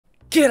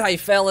G'day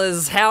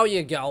fellas, how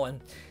you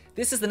going?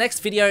 This is the next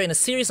video in a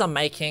series I'm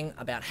making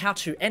about how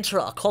to enter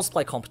a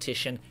cosplay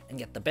competition and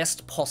get the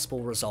best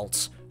possible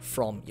results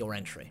from your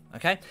entry,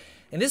 okay?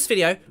 In this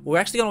video, we're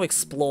actually going to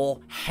explore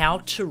how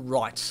to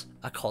write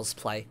a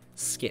cosplay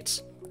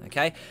skit,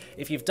 okay?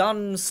 If you've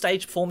done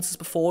stage performances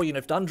before,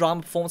 you've done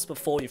drama performance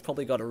before, you've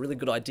probably got a really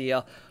good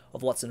idea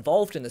of what's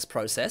involved in this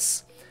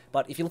process.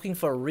 But if you're looking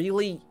for a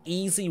really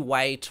easy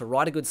way to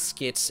write a good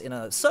skit in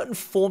a certain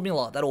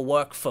formula that'll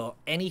work for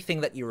anything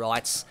that you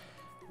write,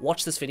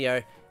 watch this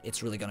video.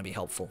 It's really going to be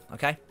helpful,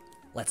 okay?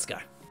 Let's go.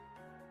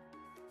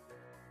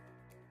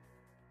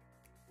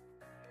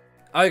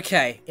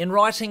 Okay, in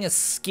writing a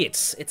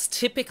skit, it's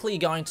typically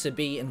going to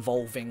be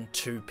involving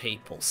two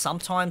people.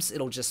 Sometimes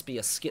it'll just be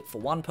a skit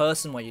for one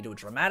person where you do a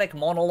dramatic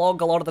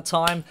monologue a lot of the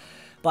time,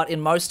 but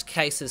in most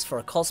cases for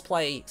a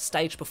cosplay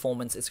stage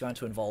performance, it's going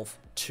to involve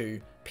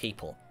two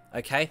people,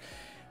 okay?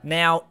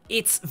 Now,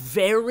 it's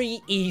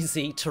very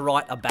easy to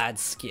write a bad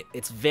skit.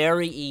 It's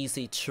very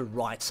easy to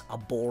write a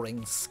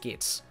boring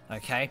skit,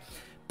 okay?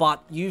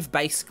 But you've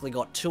basically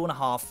got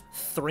 2.5,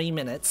 3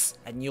 minutes,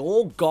 and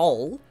your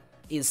goal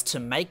is to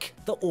make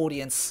the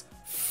audience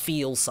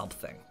feel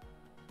something.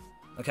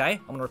 Okay?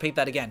 I'm gonna repeat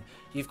that again.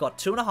 You've got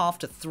 2.5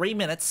 to 3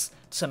 minutes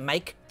to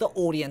make the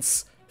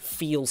audience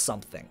feel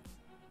something.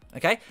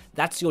 Okay?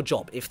 That's your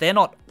job. If they're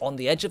not on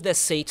the edge of their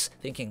seat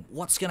thinking,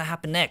 what's gonna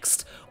happen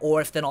next?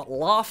 Or if they're not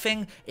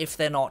laughing, if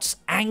they're not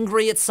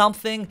angry at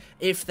something,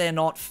 if they're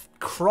not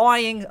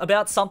crying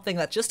about something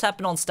that just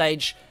happened on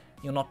stage,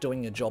 you're not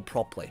doing your job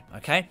properly,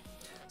 okay?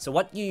 So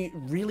what you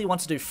really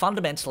want to do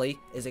fundamentally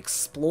is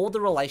explore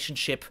the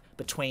relationship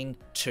between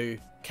two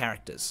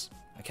characters,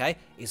 okay?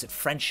 Is it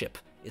friendship?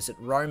 Is it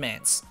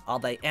romance? Are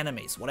they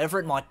enemies? Whatever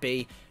it might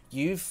be,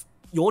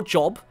 your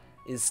job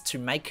is to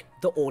make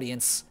the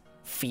audience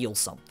feel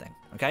something,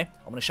 okay?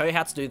 I'm going to show you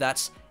how to do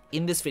that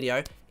in this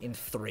video in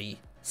 3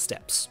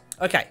 steps.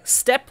 Okay,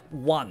 step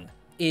 1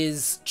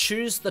 is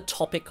choose the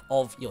topic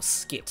of your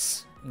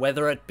skit.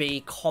 Whether it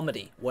be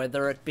comedy,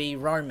 whether it be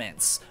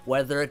romance,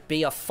 whether it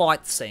be a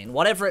fight scene,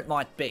 whatever it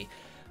might be.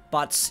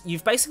 But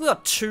you've basically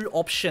got 2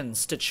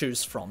 options to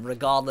choose from,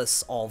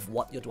 regardless of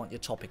what you'd want your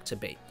topic to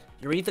be.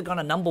 You're either going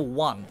to, number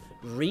 1,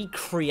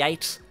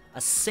 recreate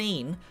a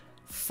scene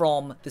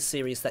from the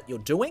series that you're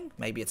doing.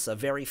 Maybe it's a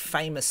very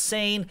famous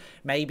scene,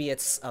 maybe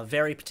it's a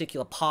very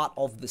particular part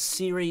of the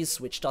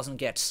series which doesn't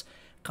get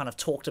kind of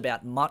talked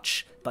about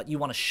much, but you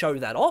want to show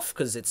that off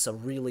because it's a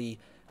really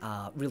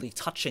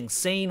touching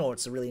scene, or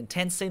it's a really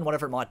intense scene,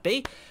 whatever it might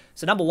be.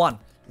 So number 1,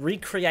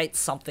 recreate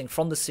something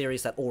from the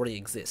series that already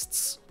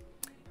exists.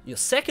 Your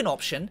second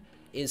option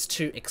is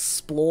to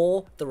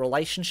explore the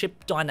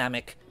relationship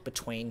dynamic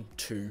between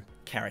 2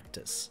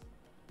 characters.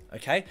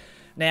 Okay?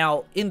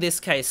 Now, in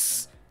this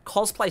case,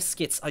 cosplay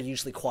skits are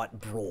usually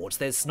quite broad.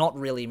 There's not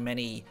really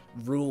many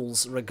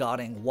rules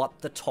regarding what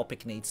the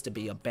topic needs to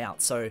be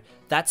about. So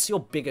that's your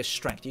biggest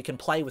strength. You can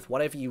play with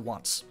whatever you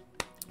want.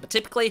 But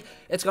typically,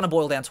 it's going to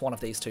boil down to one of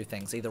these 2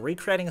 things, either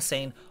recreating a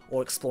scene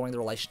or exploring the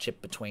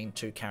relationship between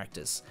 2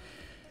 characters.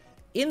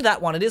 In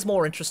that one, it is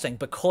more interesting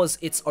because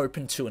it's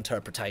open to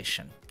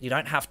interpretation. You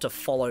don't have to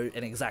follow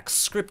an exact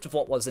script of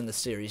what was in the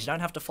series. You don't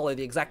have to follow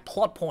the exact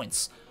plot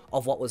points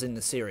of what was in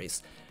the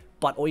series.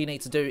 But all you need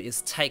to do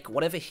is take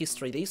whatever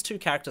history these 2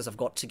 characters have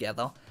got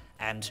together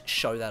and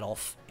show that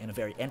off in a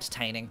very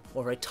entertaining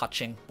or very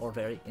touching or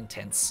very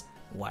intense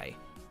way.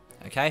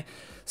 Okay,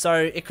 so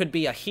it could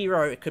be a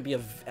hero, it could be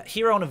a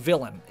hero and a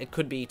villain, it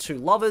could be 2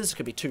 lovers, it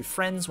could be 2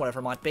 friends, whatever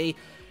it might be.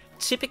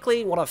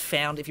 Typically, what I've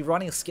found, if you're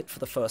writing a skit for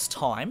the first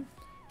time,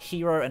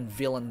 hero and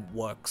villain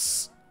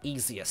works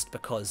easiest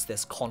because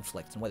there's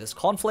conflict. And where there's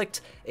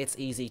conflict, it's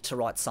easy to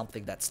write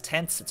something that's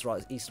tense, it's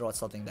easy to write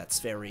something that's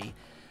very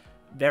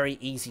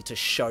easy to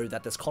show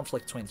that there's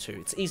conflict between the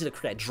 2. It's easy to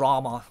create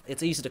drama,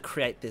 it's easy to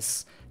create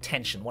this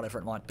tension, whatever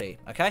it might be,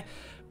 okay?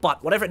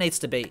 But whatever it needs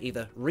to be,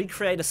 either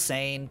recreate a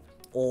scene,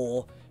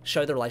 or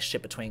show the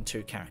relationship between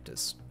 2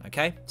 characters,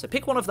 okay? So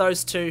pick one of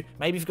those 2,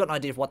 maybe you've got an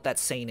idea of what that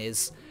scene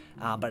is,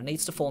 but it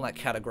needs to fall in that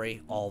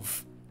category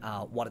of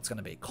what it's going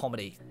to be,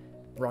 comedy,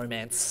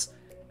 romance,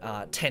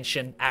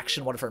 tension,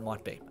 action, whatever it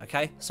might be,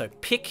 okay? So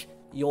pick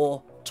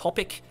your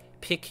topic,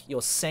 pick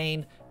your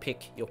scene,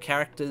 pick your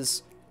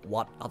characters,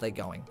 what are they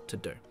going to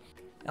do?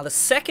 Now, the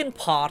second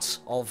part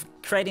of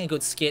creating a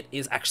good skit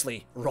is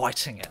actually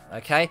writing it,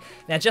 okay?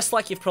 Now, just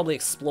like you've probably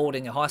explored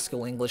in your high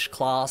school English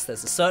class,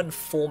 there's a certain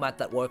format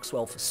that works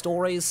well for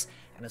stories,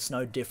 and it's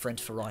no different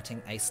for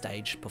writing a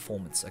stage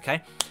performance,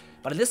 okay?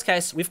 But in this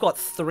case, we've got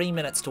 3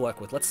 minutes to work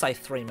with. Let's say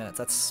 3 minutes.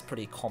 That's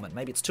pretty common.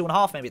 Maybe it's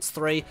 2.5, maybe it's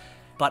 3,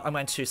 but I'm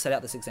going to set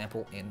out this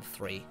example in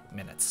 3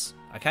 minutes,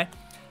 okay?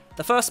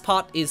 The first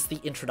part is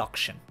the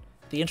introduction.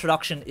 The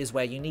introduction is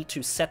where you need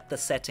to set the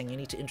setting, you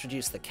need to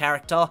introduce the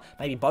character,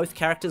 maybe both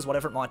characters,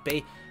 whatever it might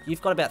be.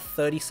 You've got about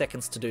 30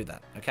 seconds to do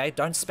that, okay?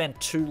 Don't spend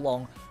too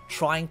long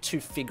trying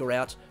to figure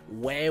out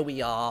where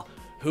we are,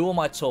 who am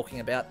I talking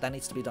about. That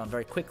needs to be done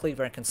very quickly,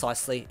 very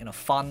concisely, in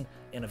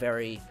a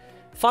very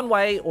fun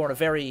way or in a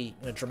very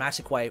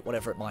dramatic way,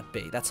 whatever it might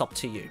be. That's up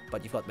to you.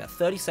 But you've got about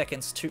 30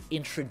 seconds to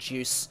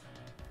introduce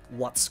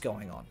what's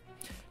going on.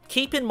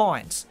 Keep in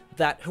mind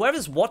that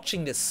whoever's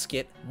watching this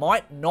skit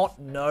might not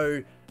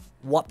know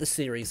what the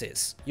series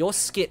is. Your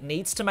skit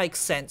needs to make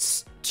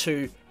sense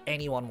to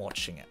anyone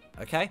watching it,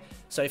 okay?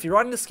 So if you're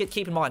writing the skit,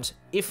 keep in mind,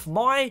 if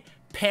my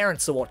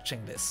parents are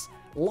watching this,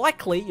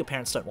 likely your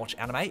parents don't watch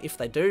anime. If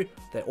they do,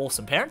 they're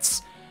awesome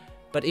parents.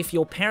 But if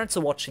your parents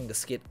are watching the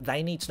skit,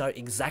 they need to know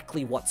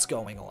exactly what's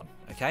going on,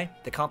 okay?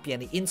 There can't be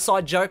any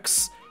inside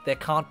jokes. There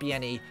can't be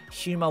any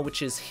humor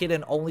which is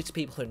hidden only to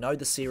people who know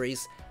the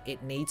series.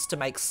 It needs to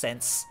make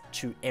sense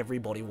to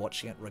everybody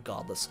watching it,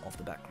 regardless of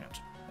the background,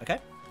 okay?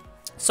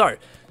 So,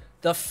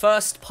 the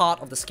first part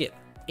of the skit,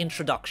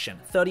 introduction.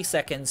 30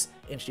 seconds,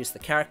 introduce the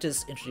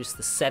characters, introduce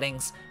the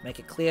settings, make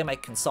it clear, make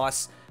it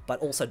concise, but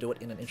also do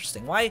it in an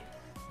interesting way.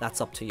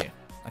 That's up to you,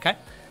 okay?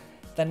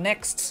 The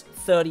next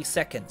 30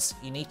 seconds,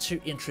 you need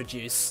to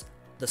introduce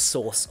the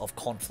source of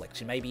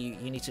conflict. Maybe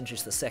you need to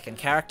introduce the second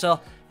character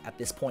at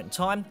this point in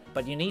time,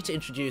 but you need to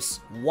introduce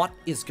what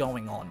is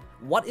going on.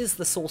 What is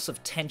the source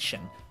of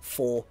tension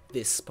for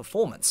this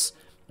performance?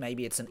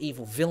 Maybe it's an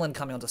evil villain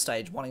coming onto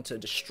stage wanting to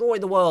destroy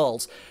the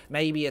world.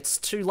 Maybe it's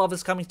two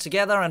lovers coming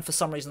together and for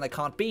some reason they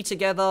can't be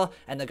together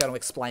and they're going to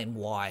explain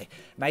why.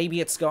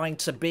 Maybe it's going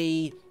to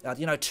be,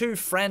 two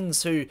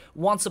friends who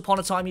once upon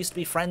a time used to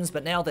be friends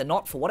but now they're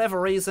not for whatever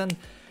reason.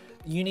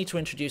 You need to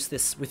introduce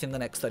this within the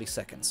next 30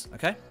 seconds,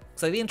 okay?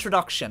 So the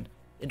introduction,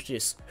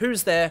 introduce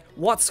who's there,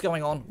 what's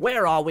going on,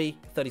 where are we,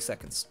 30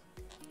 seconds.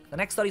 The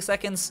next 30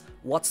 seconds,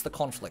 what's the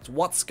conflict?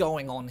 What's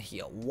going on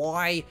here?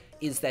 Why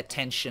is there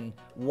tension?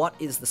 What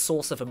is the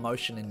source of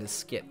emotion in this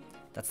skit?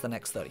 That's the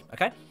next 30,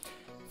 okay?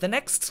 The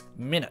next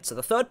minute, so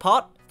the third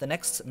part, the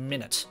next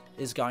minute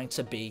is going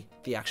to be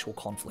the actual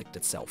conflict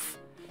itself.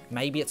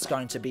 Maybe it's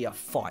going to be a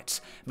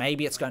fight.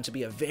 Maybe it's going to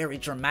be a very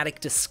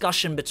dramatic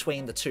discussion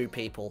between the two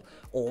people,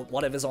 or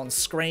whatever's on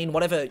screen,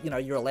 whatever,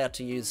 you're allowed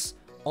to use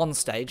on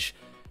stage.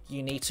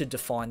 You need to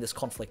define this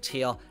conflict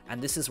here,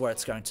 and this is where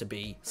it's going to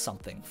be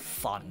something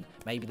fun.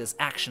 Maybe there's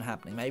action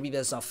happening, maybe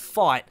there's a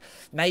fight,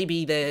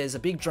 maybe there's a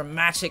big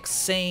dramatic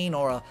scene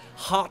or a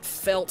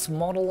heartfelt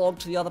monologue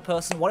to the other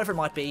person, whatever it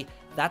might be,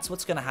 that's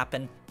what's going to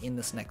happen in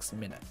this next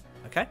minute,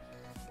 okay?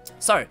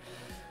 So,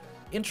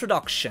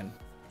 introduction.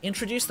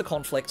 Introduce the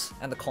conflict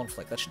and the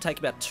conflict. That should take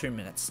about 2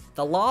 minutes.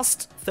 The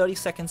last 30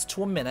 seconds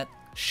to a minute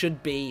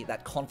should be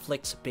that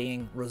conflict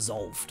being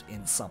resolved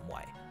in some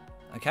way,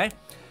 okay?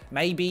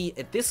 Maybe,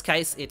 in this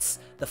case, it's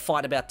the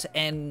fight about to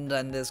end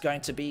and there's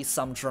going to be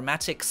some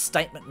dramatic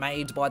statement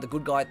made by the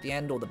good guy at the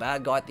end or the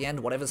bad guy at the end,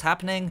 whatever's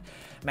happening.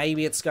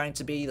 Maybe it's going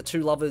to be the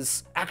two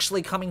lovers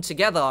actually coming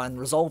together and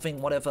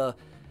resolving whatever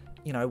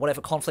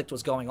conflict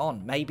was going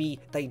on. Maybe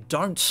they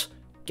don't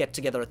get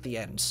together at the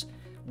end.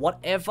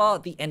 Whatever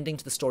the ending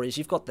to the story is,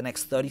 you've got the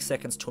next 30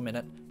 seconds to a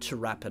minute to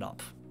wrap it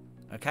up,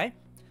 okay?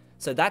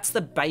 So that's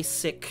the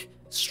basic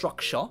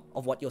structure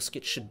of what your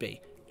skit should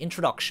be.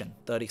 Introduction,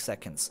 30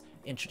 seconds.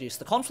 Introduce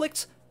the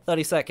conflict,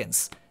 30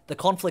 seconds. The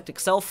conflict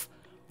itself,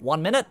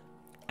 1 minute,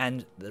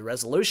 and the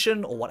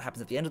resolution, or what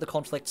happens at the end of the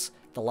conflict,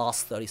 the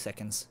last 30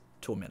 seconds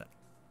to a minute,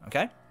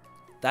 okay?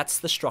 That's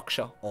the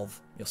structure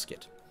of your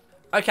skit.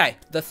 Okay,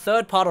 the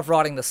third part of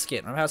writing the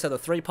skit. Remember how I said the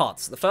 3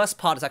 parts? The first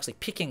part is actually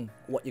picking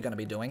what you're going to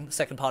be doing. The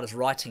second part is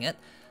writing it.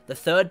 The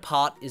third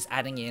part is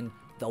adding in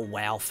the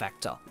wow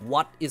factor.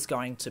 What is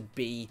going to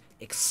be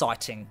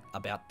exciting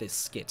about this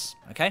skit,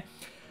 okay?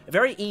 A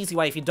very easy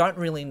way, if you don't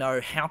really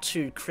know how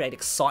to create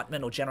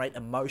excitement or generate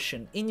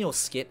emotion in your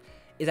skit,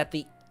 is at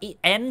the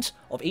end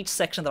of each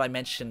section that I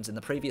mentioned in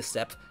the previous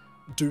step,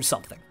 do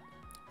something.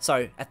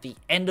 So, at the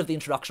end of the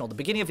introduction, or the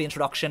beginning of the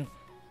introduction,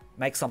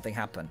 make something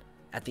happen.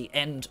 At the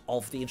end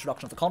of the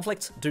introduction of the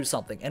conflict, do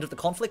something. End of the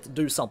conflict,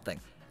 do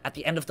something. At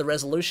the end of the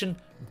resolution,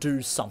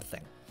 do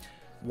something.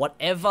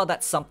 Whatever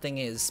that something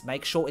is,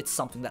 make sure it's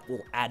something that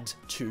will add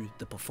to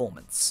the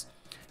performance.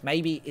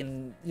 Maybe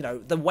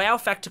the wow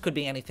factor could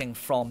be anything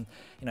from,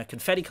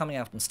 confetti coming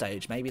out on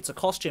stage. Maybe it's a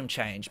costume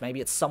change. Maybe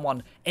it's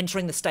someone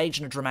entering the stage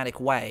in a dramatic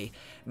way.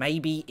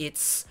 Maybe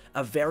it's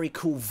a very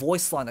cool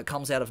voice line that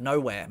comes out of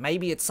nowhere.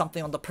 Maybe it's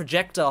something on the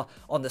projector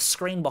on the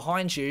screen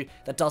behind you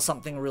that does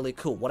something really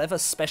cool. Whatever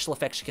special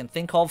effects you can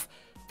think of,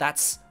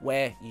 that's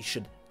where you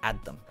should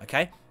add them,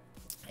 okay?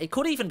 It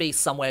could even be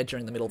somewhere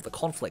during the middle of the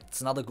conflict.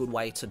 It's another good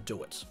way to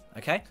do it,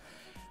 okay?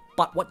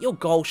 But what your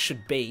goal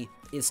should be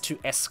is to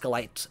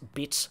escalate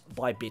bit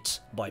by bit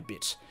by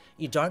bit.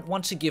 You don't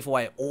want to give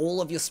away all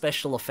of your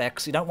special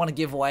effects. You don't want to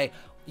give away,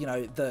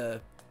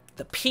 the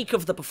peak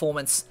of the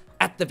performance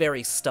at the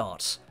very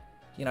start.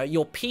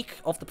 Your peak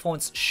of the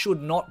performance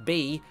should not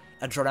be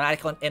a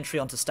dramatic entry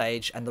onto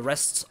stage and the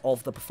rest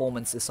of the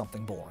performance is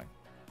something boring,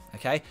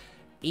 okay?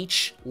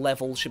 Each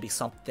level should be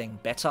something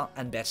better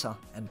and better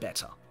and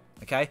better,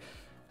 okay?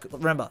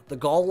 Remember, the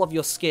goal of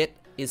your skit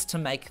is to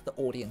make the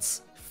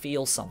audience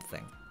feel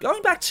something.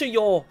 Going back to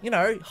your,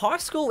 high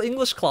school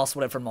English class,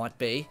 whatever it might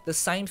be, the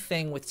same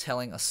thing with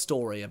telling a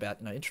story about,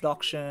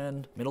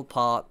 introduction, middle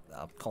part,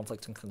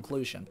 conflict and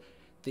conclusion.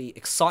 The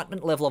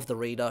excitement level of the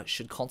reader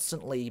should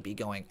constantly be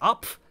going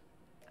up,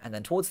 and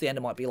then towards the end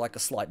it might be like a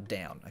slight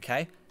down,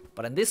 okay?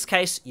 But in this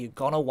case, you're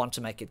gonna want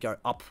to make it go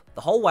up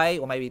the whole way,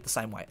 or maybe the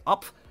same way,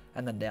 up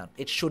and then down.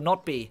 It should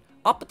not be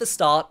up at the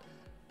start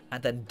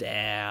and then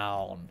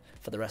down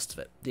for the rest of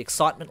it. The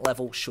excitement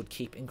level should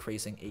keep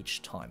increasing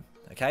each time,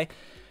 okay?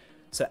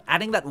 So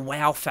adding that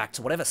wow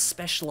factor, whatever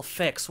special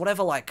effects,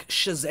 whatever like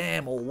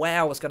Shazam or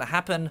wow is going to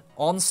happen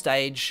on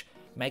stage,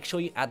 make sure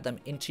you add them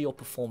into your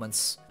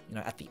performance, you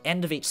know, at the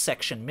end of each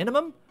section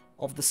minimum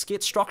of the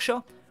skit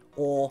structure,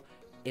 or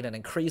in an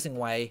increasing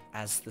way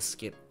as the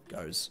skit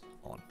goes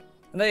on.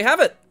 And there you have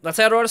it. That's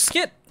how to write a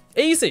skit.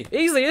 Easy,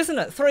 isn't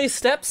it? 3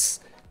 steps.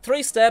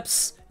 3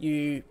 steps.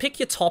 You pick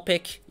your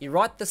topic, you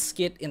write the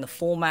skit in the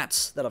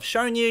format that I've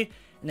shown you,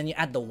 and then you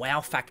add the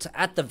wow factor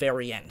at the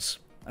very end,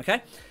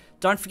 okay?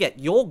 Don't forget,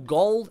 your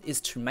goal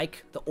is to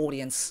make the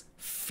audience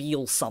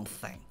feel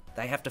something.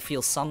 They have to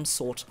feel some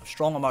sort of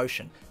strong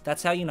emotion.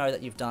 That's how you know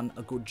that you've done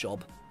a good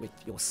job with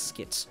your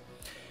skit.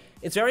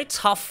 It's very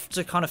tough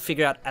to kind of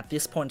figure out at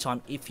this point in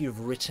time if you've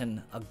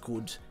written a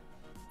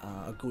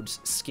good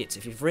skit,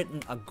 if you've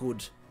written a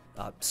good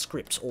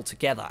script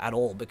altogether at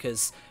all,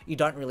 because you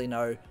don't really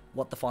know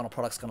what the final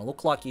product's going to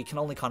look like. You can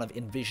only kind of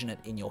envision it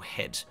in your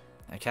head,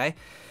 okay?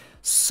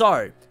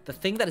 So, the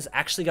thing that is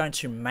actually going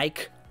to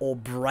make or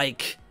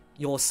break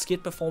your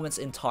skit performance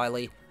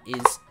entirely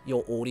is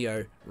your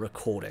audio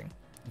recording,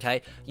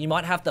 okay? You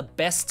might have the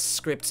best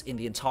script in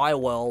the entire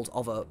world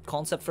of a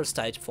concept for a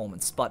stage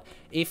performance, but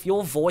if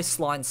your voice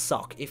lines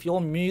suck, if your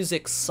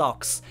music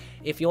sucks,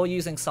 if you're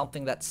using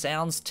something that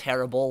sounds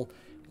terrible,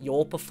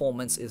 your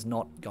performance is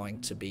not going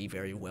to be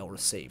very well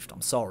received.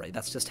 I'm sorry,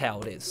 that's just how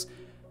it is.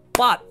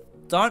 But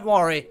don't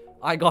worry,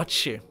 I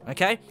got you,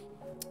 okay?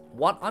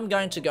 What I'm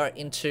going to go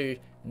into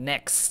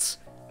next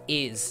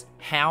is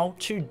how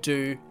to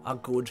do a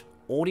good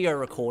audio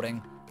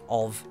recording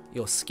of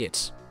your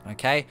skit,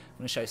 okay? I'm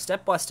going to show you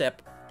step by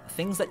step the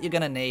things that you're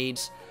going to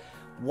need,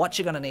 what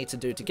you're going to need to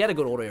do to get a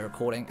good audio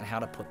recording, and how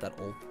to put that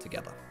all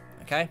together,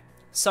 okay?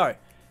 So,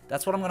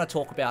 that's what I'm going to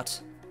talk about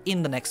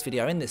in the next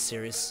video in this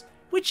series,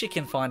 which you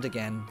can find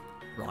again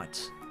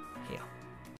right